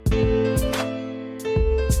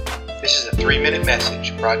This is a 3-minute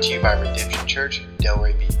message brought to you by Redemption Church,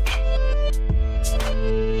 Delray Beach.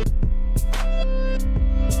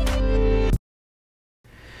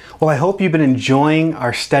 Well, I hope you've been enjoying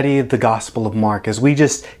our study of the Gospel of Mark as we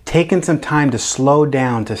just taken some time to slow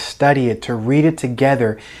down, to study it, to read it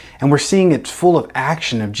together. And we're seeing it's full of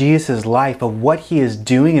action of Jesus' life, of what he is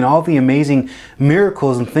doing and all the amazing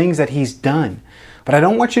miracles and things that he's done. But I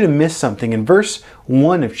don't want you to miss something. In verse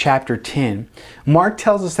 1 of chapter 10, Mark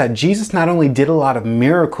tells us that Jesus not only did a lot of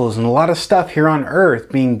miracles and a lot of stuff here on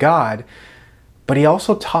earth, being God, but he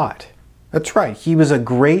also taught. That's right, he was a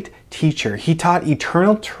great teacher. He taught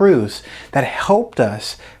eternal truths that helped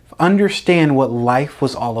us understand what life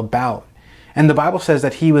was all about. And the Bible says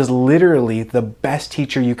that he was literally the best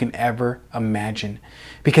teacher you can ever imagine,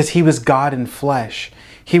 because he was God in flesh.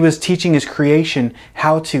 He was teaching his creation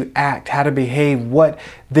how to act, how to behave, what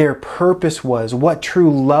their purpose was, what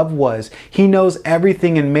true love was. He knows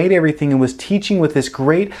everything and made everything, and was teaching with this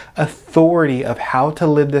great authority of how to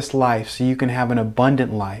live this life so you can have an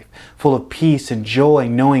abundant life full of peace and joy,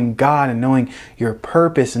 knowing God and knowing your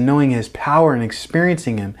purpose and knowing his power and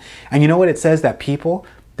experiencing him. And you know what it says? That people,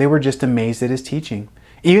 they were just amazed at his teaching.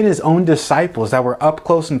 Even his own disciples that were up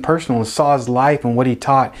close and personal and saw his life and what he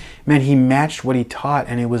taught, man, he matched what he taught,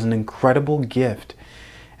 and it was an incredible gift.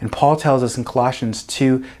 And Paul tells us in Colossians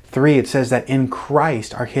 2:3, it says that in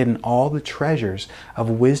Christ are hidden all the treasures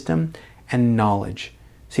of wisdom and knowledge.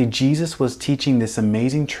 See, Jesus was teaching this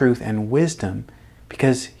amazing truth and wisdom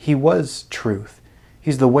because he was truth.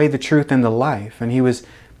 He's the way, the truth, and the life. And he was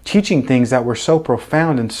teaching things that were so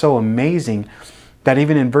profound and so amazing that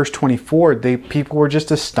even in verse 24, people were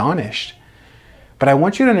just astonished. But I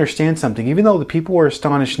want you to understand something. Even though the people were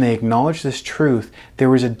astonished and they acknowledged this truth, there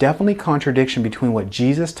was a definitely contradiction between what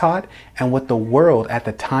Jesus taught and what the world at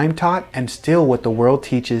the time taught, and still what the world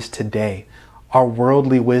teaches today. Our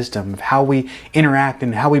worldly wisdom of how we interact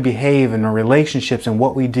and how we behave in our relationships and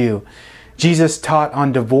what we do. Jesus taught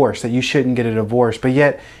on divorce, that you shouldn't get a divorce, but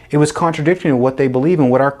yet it was contradicting to what they believe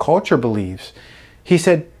and what our culture believes. He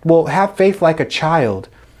said, well, have faith like a child,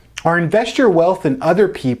 or invest your wealth in other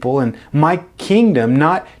people and my kingdom,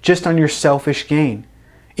 not just on your selfish gain.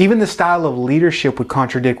 Even the style of leadership would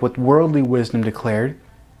contradict what worldly wisdom declared.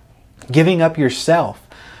 Giving up yourself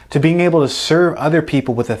to being able to serve other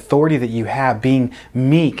people with authority that you have, being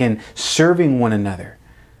meek and serving one another.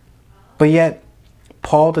 But yet,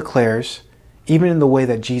 Paul declares, even in the way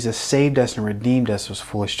that Jesus saved us and redeemed us was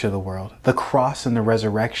foolish to the world. The cross and the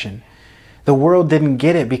resurrection. The world didn't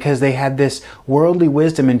get it because they had this worldly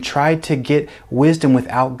wisdom and tried to get wisdom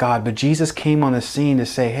without God. But Jesus came on the scene to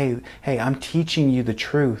say, hey, I'm teaching you the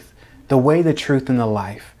truth, the way, the truth, and the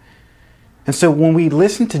life. And so when we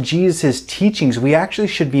listen to Jesus' teachings, we actually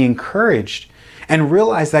should be encouraged and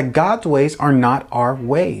realize that God's ways are not our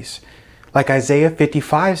ways. Like Isaiah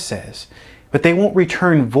 55 says, but they won't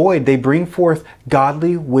return void. They bring forth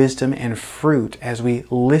godly wisdom and fruit as we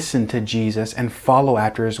listen to Jesus and follow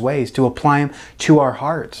after his ways, to apply him to our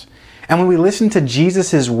hearts. And when we listen to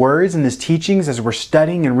Jesus' words and his teachings as we're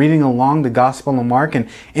studying and reading along the Gospel of Mark and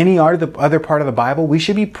any other part of the Bible, we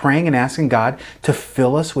should be praying and asking God to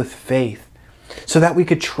fill us with faith so that we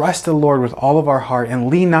could trust the Lord with all of our heart and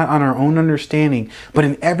lean not on our own understanding, but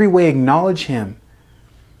in every way acknowledge him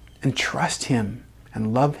and trust him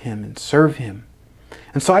and love him and serve him.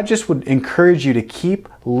 And so I just would encourage you to keep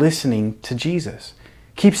listening to Jesus.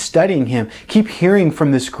 Keep studying him. Keep hearing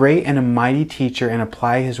from this great and a mighty teacher and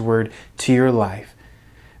apply his word to your life.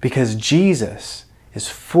 Because Jesus is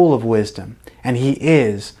full of wisdom and he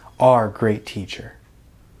is our great teacher.